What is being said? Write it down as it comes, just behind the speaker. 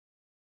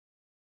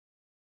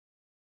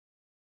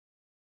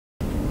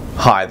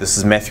Hi, this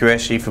is Matthew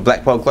Ashley for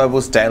Blackwell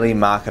Global's Daily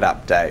Market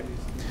Update.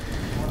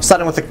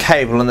 Starting with the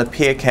cable, and the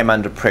pair came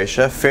under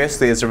pressure,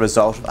 firstly as a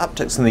result of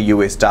upticks in the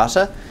US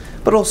data,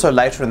 but also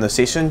later in the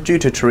session due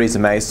to Theresa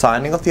May's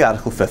signing of the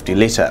Article 50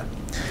 letter.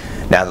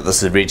 Now that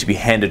this is ready to be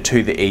handed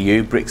to the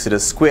EU, Brexit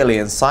is squarely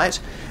in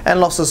sight, and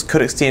losses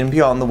could extend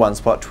beyond the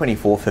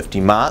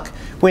 24.50 mark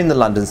when the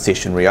London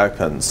session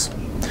reopens.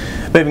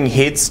 Moving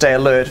ahead, stay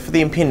alert for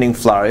the impending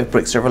flurry of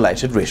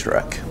Brexit-related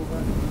rhetoric.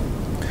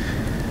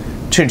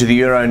 Turn to the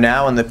euro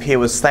now, and the pair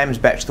was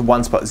slammed back to the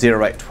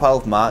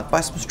 1.0812 mark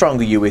by some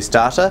stronger US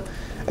data,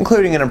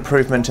 including an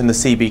improvement in the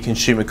CB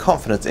Consumer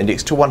Confidence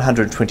Index to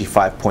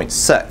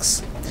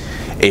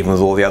 125.6. Even with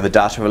all the other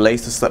data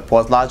released, the slip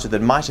was larger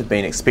than might have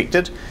been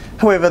expected.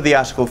 However, the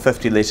Article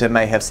 50 letter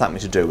may have something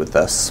to do with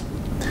this.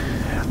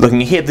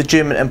 Looking ahead, the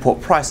German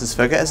import prices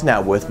figure is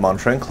now worth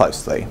monitoring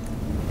closely.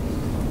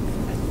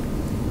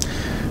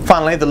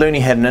 Finally, the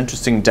Loonie had an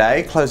interesting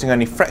day, closing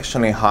only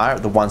fractionally higher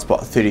at the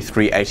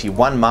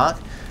 1.3381 mark,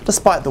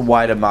 despite the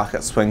wider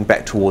market swing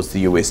back towards the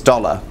US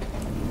dollar.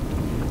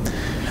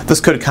 This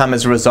could come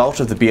as a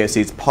result of the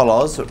BOC's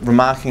Poloz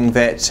remarking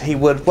that he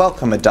would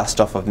welcome a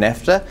dust-off of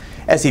NAFTA,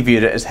 as he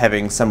viewed it as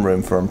having some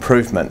room for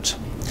improvement.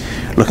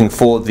 Looking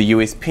forward, the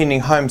US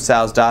pending home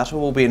sales data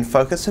will be in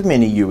focus for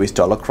many US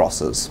dollar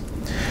crosses.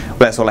 Well,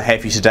 that's all I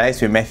have for you today.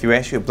 So Matthew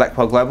Ashley of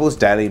Blackwell Global's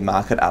Daily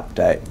Market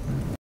Update.